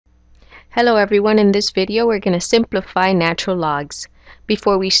Hello everyone, in this video we're going to simplify natural logs.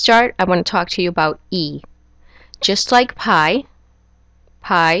 Before we start, I want to talk to you about e. Just like pi,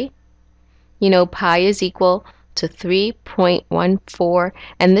 pi is equal to 3.14,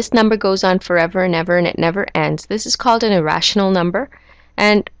 and this number goes on forever and ever and it never ends. This is called an irrational number,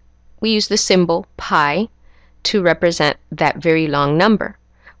 and we use the symbol pi to represent that very long number.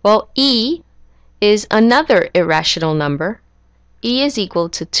 Well, e is another irrational number. E is equal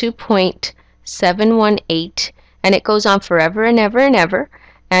to 2.718, and it goes on forever and ever and ever,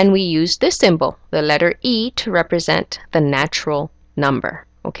 and we use this symbol, the letter E, to represent the natural number.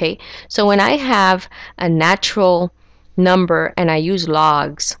 Okay, so when I have a natural number and I use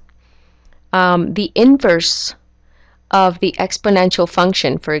logs, the inverse of the exponential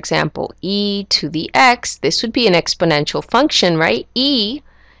function, for example, e to the x, this would be an exponential function, right? E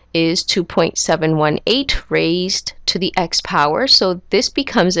is 2.718 raised to the x power, so this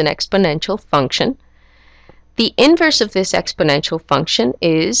becomes an exponential function. The inverse of this exponential function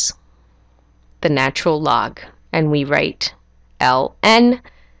is the natural log, and we write ln,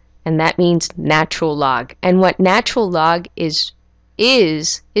 and that means natural log. And what natural log is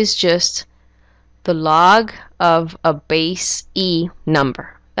just the log of a base e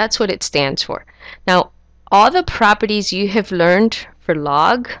number. That's what it stands for. Now, all the properties you have learned for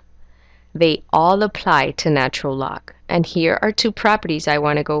log, they all apply to natural log. And here are two properties I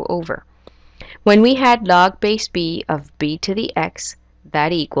want to go over. When we had log base b of b to the x,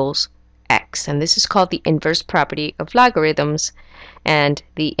 that equals x. And this is called the inverse property of logarithms and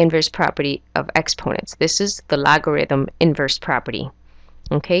the inverse property of exponents. This is the logarithm inverse property.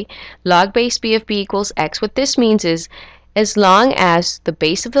 Okay, log base b of b equals x. What this means is, as long as the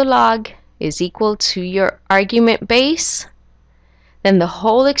base of the log is equal to your argument base, then the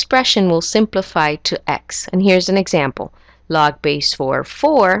whole expression will simplify to x. And here's an example. Log base 4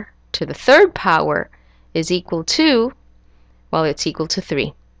 to the third power is equal to, well, it's equal to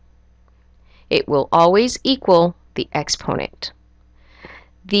 3. It will always equal the exponent.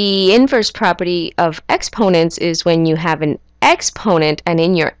 The inverse property of exponents is when you have an exponent, and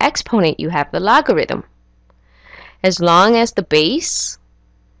in your exponent you have the logarithm. As long as the base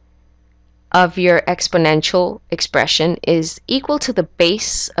of your exponential expression is equal to the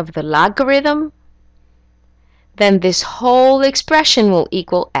base of the logarithm, then this whole expression will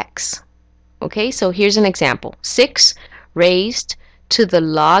equal x. Okay, so here's an example. 6 raised to the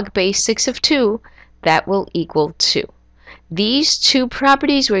log base 6 of 2, that will equal 2. These two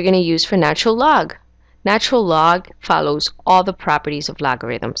properties we're going to use for natural log. Natural log follows all the properties of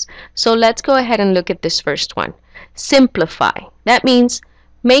logarithms. So let's go ahead and look at this first one. Simplify. That means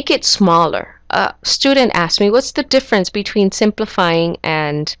make it smaller. A student asked me, what's the difference between simplifying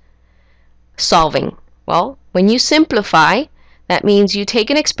and solving? Well, when you simplify, that means you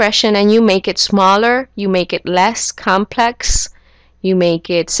take an expression and you make it smaller, you make it less complex, you make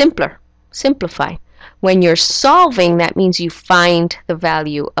it simpler. Simplify. When you're solving, that means you find the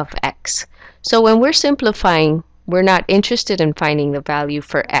value of x. So when we're simplifying, we're not interested in finding the value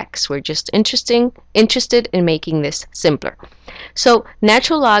for x. We're just interested in making this simpler. So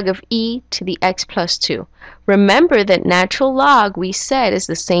natural log of e to the x plus 2. Remember that natural log, we said, is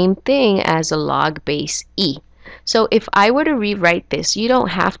the same thing as a log base e. So if I were to rewrite this, you don't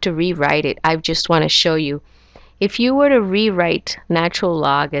have to rewrite it. I just want to show you. If you were to rewrite natural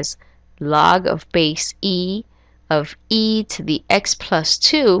log as log of base e of e to the x plus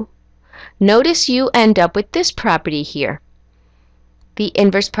 2, notice you end up with this property here, the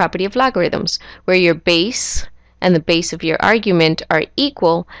inverse property of logarithms, where your base and the base of your argument are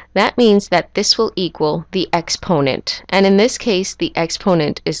equal. That means that this will equal the exponent, and in this case the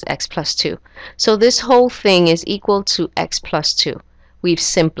exponent is x plus 2. So this whole thing is equal to x plus 2. We've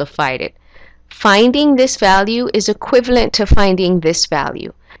simplified it. Finding this value is equivalent to finding this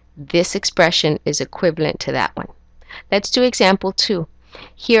value. This expression is equivalent to that one. Let's do example 2.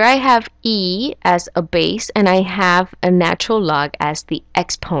 Here I have e as a base and I have a natural log as the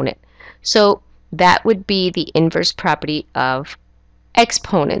exponent. So that would be the inverse property of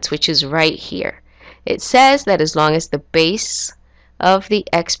exponents, which is right here. It says that as long as the base of the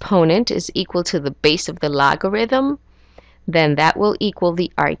exponent is equal to the base of the logarithm, then that will equal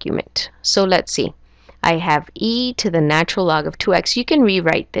the argument. So let's see. I have e to the natural log of 2x. You can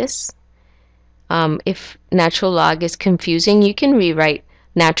rewrite this. If natural log is confusing, you can rewrite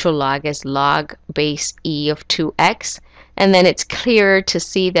natural log as log base e of 2x, and then it's clearer to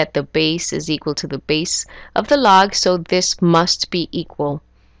see that the base is equal to the base of the log, so this must be equal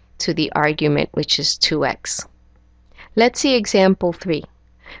to the argument, which is 2x. Let's see example 3.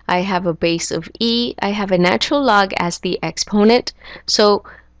 I have a base of e, I have a natural log as the exponent, so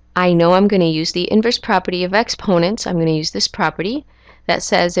I know I'm going to use the inverse property of exponents. I'm going to use this property that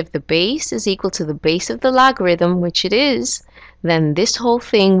says if the base is equal to the base of the logarithm, which it is, then this whole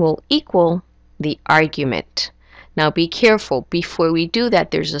thing will equal the argument. Now be careful. Before we do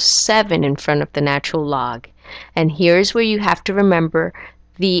that, there's a 7 in front of the natural log. And here's where you have to remember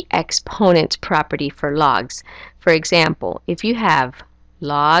the exponents property for logs. For example, if you have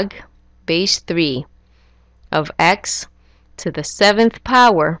log base 3 of x to the 7th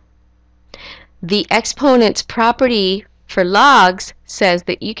power, the exponents property for logs says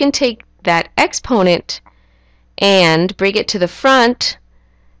that you can take that exponent and bring it to the front,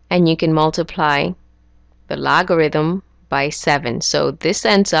 and you can multiply the logarithm by 7. So this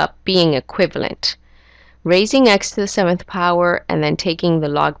ends up being equivalent. Raising x to the 7th power and then taking the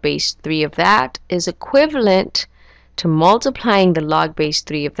log base 3 of that is equivalent to multiplying the log base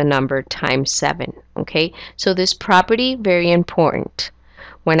 3 of the number times 7. Okay, so this property, very important.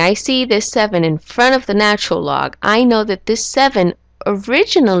 When I see this 7 in front of the natural log, I know that this 7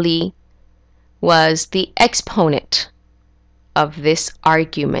 originally was the exponent of this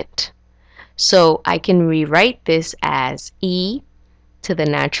argument. So I can rewrite this as e to the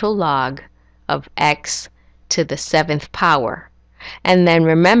natural log of x to the 7th power. And then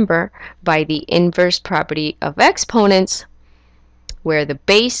remember, by the inverse property of exponents, where the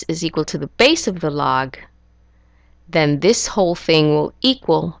base is equal to the base of the log, then this whole thing will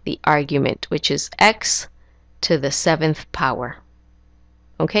equal the argument, which is x to the 7th power.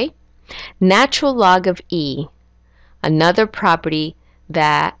 Okay? Natural log of e, another property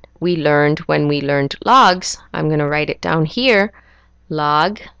that we learned when we learned logs. I'm going to write it down here.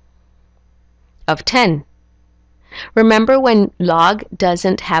 Log of 10. Remember, when log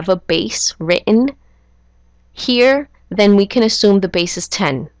doesn't have a base written here, then we can assume the base is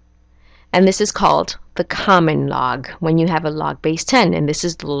 10. And this is called the common log when you have a log base 10. And this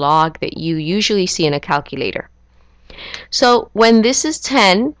is the log that you usually see in a calculator. So when this is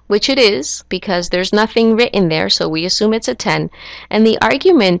 10, which it is because there's nothing written there, so we assume it's a 10, and the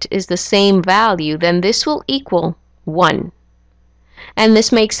argument is the same value, then this will equal 1. And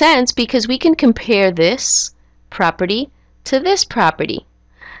this makes sense because we can compare this property to this property.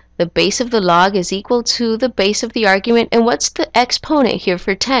 The base of the log is equal to the base of the argument, and what's the exponent here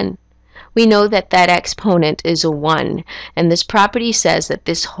for 10? We know that that exponent is a 1, and this property says that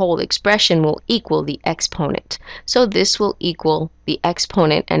this whole expression will equal the exponent. So this will equal the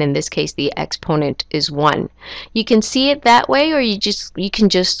exponent, and in this case the exponent is 1. You can see it that way, or you can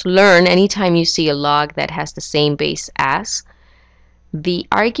just learn anytime you see a log that has the same base as the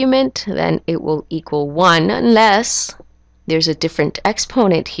argument, then it will equal 1 unless there's a different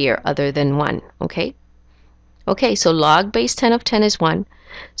exponent here other than 1. Okay, so log base 10 of 10 is 1.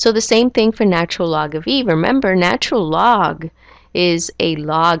 So the same thing for natural log of e. Remember, natural log is a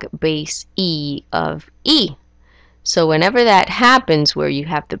log base e of e. So whenever that happens where you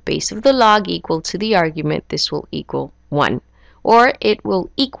have the base of the log equal to the argument, this will equal 1. Or it will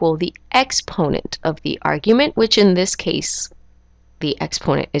equal the exponent of the argument, which in this case, the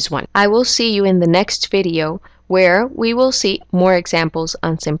exponent is 1. I will see you in the next video where we will see more examples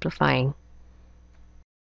on simplifying.